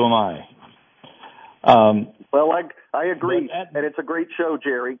who am I? Well, I agree, and it's a great show,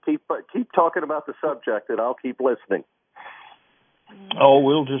 Jerry. Keep talking about the subject, and I'll keep listening. Oh,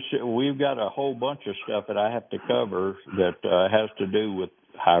 we've got a whole bunch of stuff that I have to cover that has to do with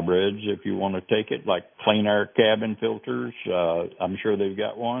hybrids. If you want to take it, like clean air cabin filters, I'm sure they've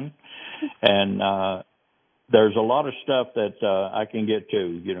got one, and there's a lot of stuff that I can get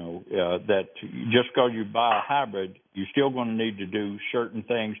to. That just because you buy a hybrid, you're still going to need to do certain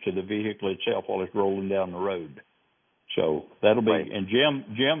things to the vehicle itself while it's rolling down the road. So that'll be. Right. And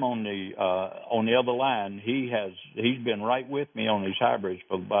Jim on the other line, he's been right with me on these hybrids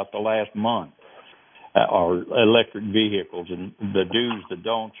for about the last month, or electric vehicles and the do's, the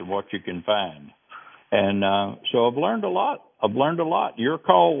don'ts, and what you can find. And so I've learned a lot. Your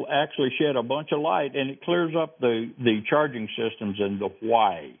call actually shed a bunch of light, and it clears up the charging systems and the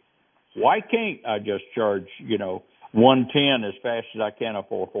why. Why can't I just charge, 110 as fast as I can at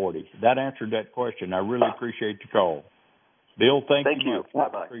 440? That answered that question. I really appreciate the call. Bill, thank you much.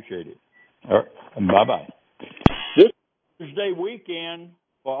 Bye-bye. Appreciate it. All right. Bye-bye. This Mother's Day weekend,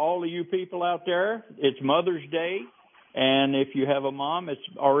 for all of you people out there, it's Mother's Day. And if you have a mom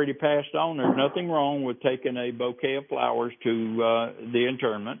that's already passed on, there's nothing wrong with taking a bouquet of flowers to the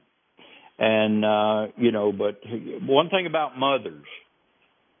internment. And, but one thing about mothers,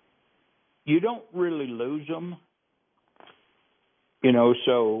 you don't really lose them.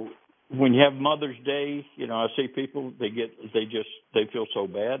 So when you have Mother's Day, I see people, they feel so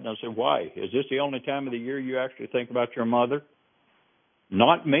bad. And I say, why? Is this the only time of the year you actually think about your mother?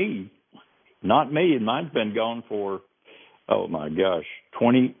 Not me. Mine's been gone for, oh, my gosh,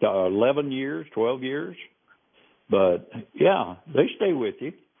 11 years, 12 years. But, yeah, they stay with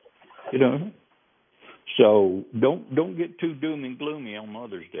you, So don't get too doom and gloomy on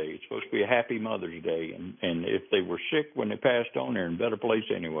Mother's Day. It's supposed to be a happy Mother's Day. And if they were sick when they passed on, they're in a better place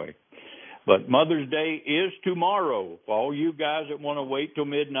anyway. But Mother's Day is tomorrow. For all you guys that want to wait till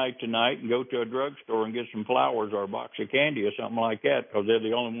midnight tonight and go to a drugstore and get some flowers or a box of candy or something like that because they're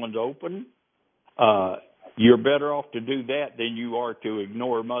the only ones open, you're better off to do that than you are to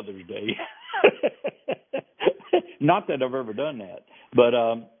ignore Mother's Day. Not that I've ever done that, but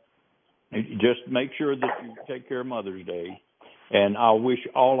just make sure that you take care of Mother's Day. And I wish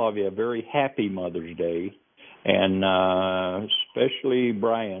all of you a very happy Mother's Day. And especially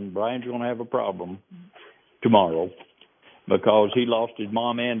Brian. Brian's going to have a problem tomorrow because he lost his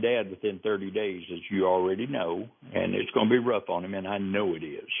mom and dad within 30 days, as you already know. And it's going to be rough on him, and I know it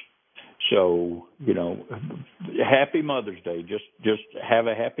is. So, happy Mother's Day. Just have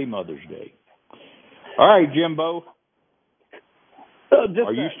a happy Mother's Day. All right, Jimbo.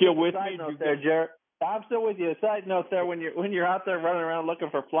 Are you still with me? There, Jared. I'm still with you. A side note there: when you're out there running around looking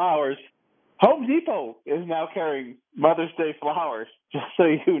for flowers, Home Depot is now carrying Mother's Day flowers. Just so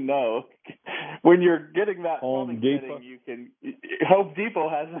you know, when you're getting that Home Depot, Home Depot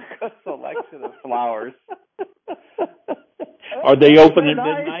has a good selection of flowers. Are they open at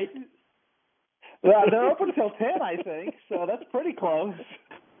midnight? Well, they're open until 10, I think. So that's pretty close.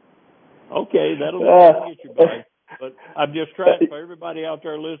 Okay, that'll get you by. But I'm just trying for everybody out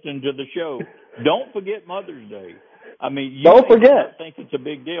there listening to the show, don't forget Mother's Day. I mean, you don't forget. Think it's a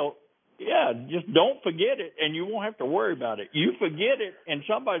big deal. Yeah, just don't forget it, and you won't have to worry about it. You forget it, and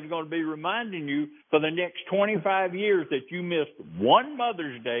somebody's going to be reminding you for the next 25 years that you missed one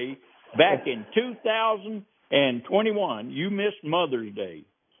Mother's Day back in 2021. You missed Mother's Day.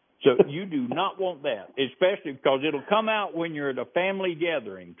 So you do not want that, especially because it'll come out when you're at a family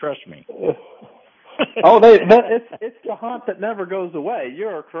gathering. Trust me. It's the haunt that never goes away.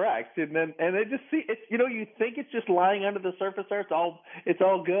 You're correct, and they just see it. You think it's just lying under the surface there. It's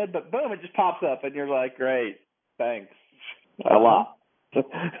all good, but boom, it just pops up, and you're like, great, thanks a lot.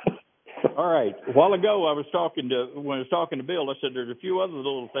 All right. A while ago, when I was talking to Bill, I said there's a few other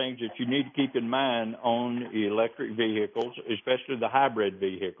little things that you need to keep in mind on electric vehicles, especially the hybrid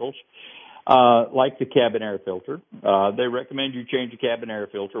vehicles. Like the cabin air filter. They recommend you change the cabin air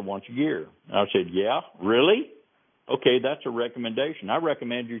filter once a year. I said, yeah, really? Okay, that's a recommendation. I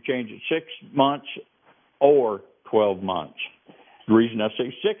recommend you change it 6 months or 12 months. The reason I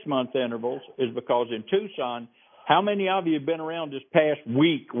say 6-month intervals is because in Tucson, how many of you have been around this past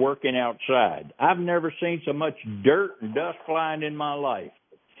week working outside? I've never seen so much dirt and dust flying in my life.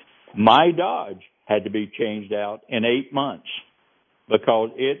 My Dodge had to be changed out in 8 months, because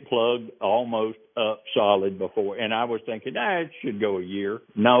it plugged almost up solid before. And I was thinking, it should go a year.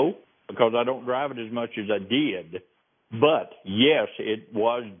 No, because I don't drive it as much as I did. But, yes, it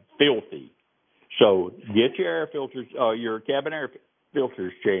was filthy. So get your air filters, your cabin air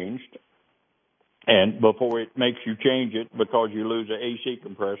filters changed, and before it makes you change it because you lose an AC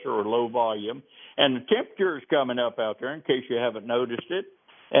compressor or low volume. And the temperature is coming up out there, in case you haven't noticed it.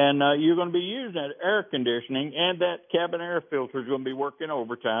 And you're going to be using that air conditioning, and that cabin air filter is going to be working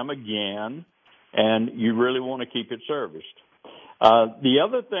overtime again, and you really want to keep it serviced. The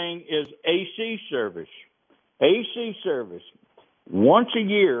other thing is AC service. AC service. Once a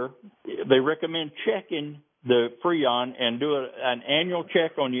year, they recommend checking the Freon and do an annual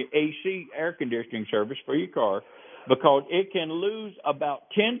check on your AC air conditioning service for your car, because it can lose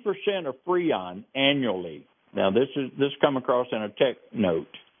about 10% of Freon annually. Now, this come across in a tech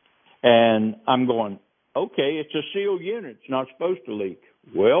note, and I'm going, okay, it's a sealed unit. It's not supposed to leak.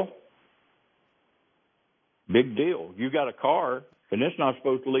 Well, big deal. You got a car, and it's not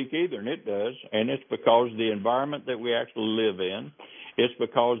supposed to leak either, and it does, and it's because the environment that we actually live in. It's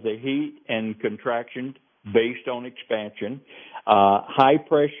because the heat and contraction based on expansion,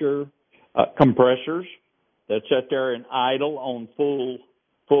 high-pressure compressors that sit there and idle on full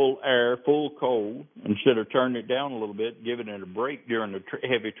air, full cold, instead of turning it down a little bit, giving it a break during the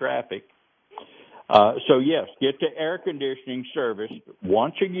heavy traffic. So, yes, get the air conditioning service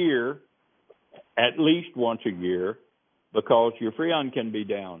once a year, at least once a year, because your Freon can be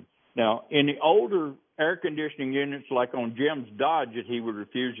down. Now, in the older air conditioning units, like on Jim's Dodge that he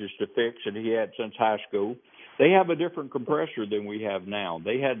refuses to fix and he had since high school, they have a different compressor than we have now.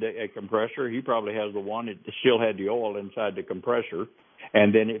 They had a compressor. He probably has the one that still had the oil inside the compressor,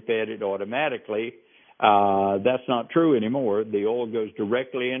 and then it fed it automatically. That's not true anymore. The oil goes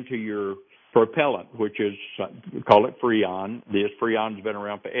directly into your propellant, which is, call it Freon. This Freon's been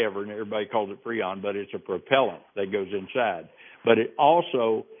around forever, and everybody calls it Freon, but it's a propellant that goes inside. But it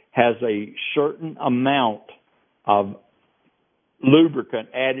also has a certain amount of lubricant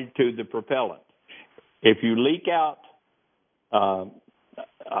added to the propellant. If you leak out 10%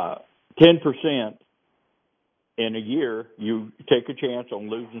 in a year, you take a chance on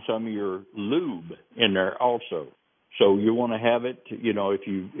losing some of your lube in there also. So you want to have it, if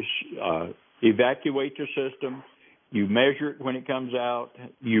you evacuate your system, You measure it when it comes out.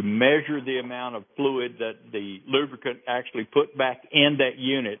 You measure the amount of fluid that the lubricant actually put back in that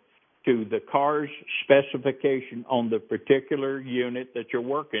unit to the car's specification on the particular unit that you're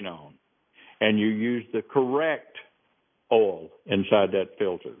working on. And you use the correct oil inside that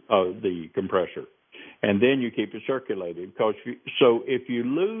filter, the compressor. And then you keep it circulated. So if you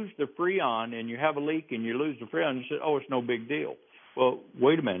lose the Freon and you have a leak and you lose the Freon, you say, oh, it's no big deal. Well,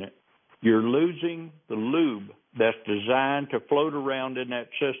 wait a minute. You're losing the lube that's designed to float around in that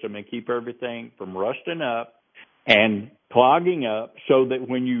system and keep everything from rusting up and clogging up so that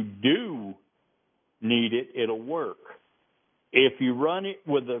when you do need it, it'll work. If you run it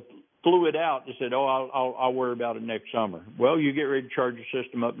with the fluid out and said, oh, I'll worry about it next summer. Well, you get ready to charge your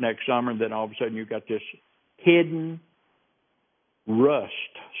system up next summer, and then all of a sudden you've got this hidden rust,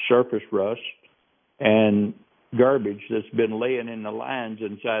 surface rust, and garbage that's been laying in the lines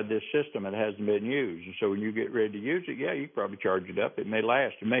inside this system that hasn't been used. And so when you get ready to use it, yeah, you can probably charge it up. It may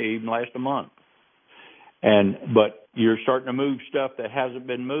last. It may even last a month. But you're starting to move stuff that hasn't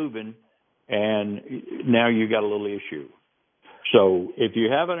been moving, and now you got a little issue. So if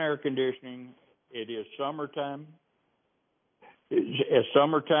you have an air conditioning, it is summertime. It's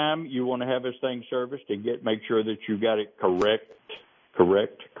summertime, you want to have this thing serviced and make sure that you got it correct.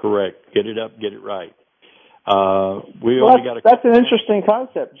 Get it up, get it right. That's an interesting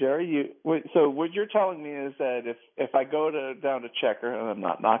concept, Jerry. So what you're telling me is that if I go down to Checker, and I'm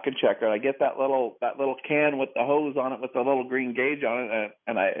not knocking Checker, and I get that little can with the hose on it with the little green gauge on it,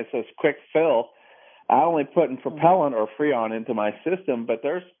 and it says quick fill, I only put in propellant or Freon into my system, but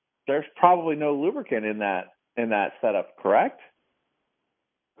there's probably no lubricant in that setup, correct?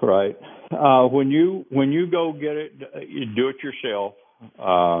 Right. When you go get it, you do it yourself.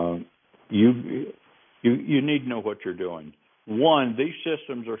 You need to know what you're doing. One, these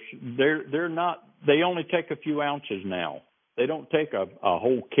systems they only take a few ounces now. They don't take a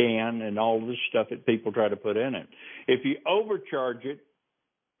whole can and all this stuff that people try to put in it. If you overcharge it,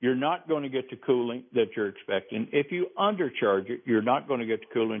 you're not going to get the cooling that you're expecting. If you undercharge it, you're not going to get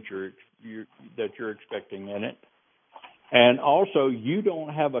the coolant that you're expecting in it. And also, you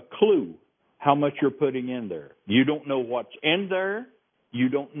don't have a clue how much you're putting in there. You don't know what's in there. You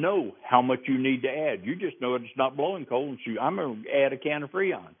don't know how much you need to add. You just know it's not blowing cold, and so I'm going to add a can of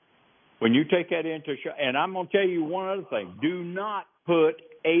Freon. When you take that into and I'm going to tell you one other thing. Do not put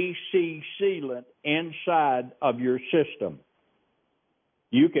AC sealant inside of your system.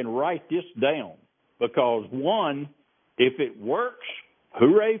 You can write this down because, one, if it works,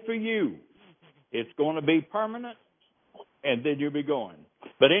 hooray for you. It's going to be permanent, and then you'll be going.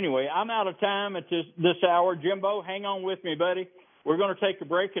 But anyway, I'm out of time at this hour. Jimbo, hang on with me, buddy. We're going to take a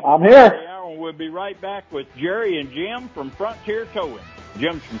break at I'm here. The hour, and we'll be right back with Jerry and Jim from Frontier Towing.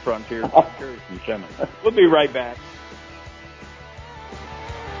 Jim's from Frontier, Jerry's from Simmons. We'll be right back.